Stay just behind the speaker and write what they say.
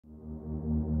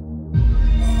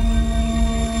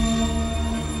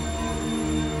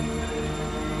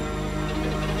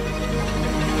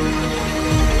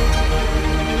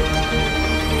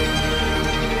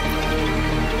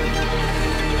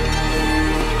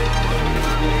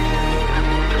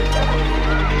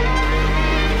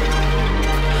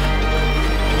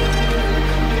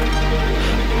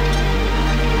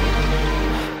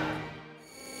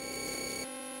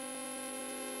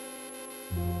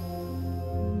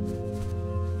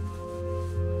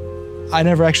I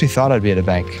never actually thought I'd be at a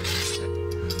bank.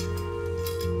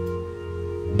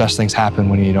 Best things happen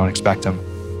when you don't expect them.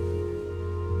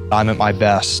 I'm at my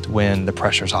best when the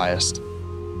pressure's highest,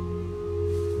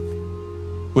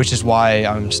 which is why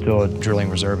I'm still a drilling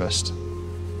reservist.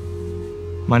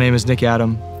 My name is Nick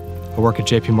Adam. I work at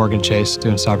JPMorgan Chase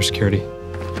doing cybersecurity.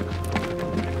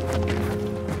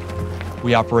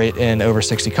 We operate in over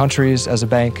 60 countries as a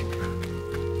bank.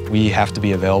 We have to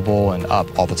be available and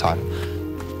up all the time.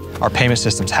 Our payment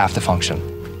systems have to function.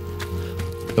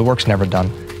 The work's never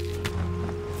done.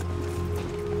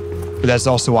 But that's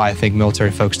also why I think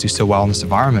military folks do so well in this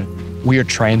environment. We are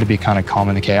trained to be kind of calm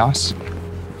in the chaos.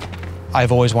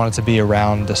 I've always wanted to be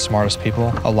around the smartest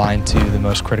people, aligned to the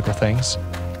most critical things.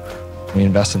 We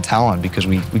invest in talent because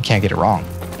we can't get it wrong.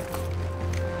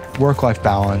 Work-life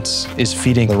balance is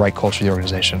feeding the right culture of the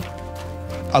organization.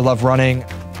 I love running.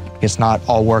 It's not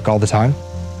all work all the time,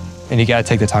 and you gotta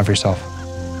take the time for yourself.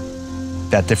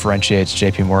 That differentiates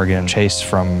JPMorgan Chase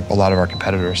from a lot of our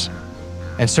competitors,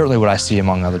 and certainly what I see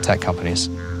among other tech companies.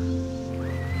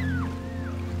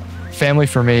 Family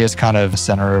for me is kind of the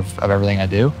center of everything I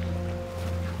do.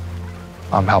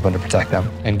 I'm helping to protect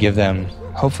them and give them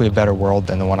hopefully a better world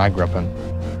than the one I grew up in.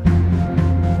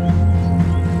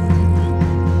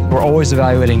 We're always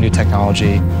evaluating new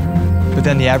technology, but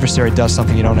then the adversary does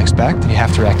something you don't expect and you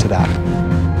have to react to that.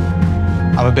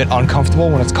 I'm a bit uncomfortable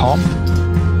when it's calm.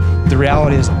 The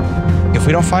reality is, if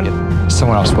we don't find it,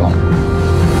 someone else will.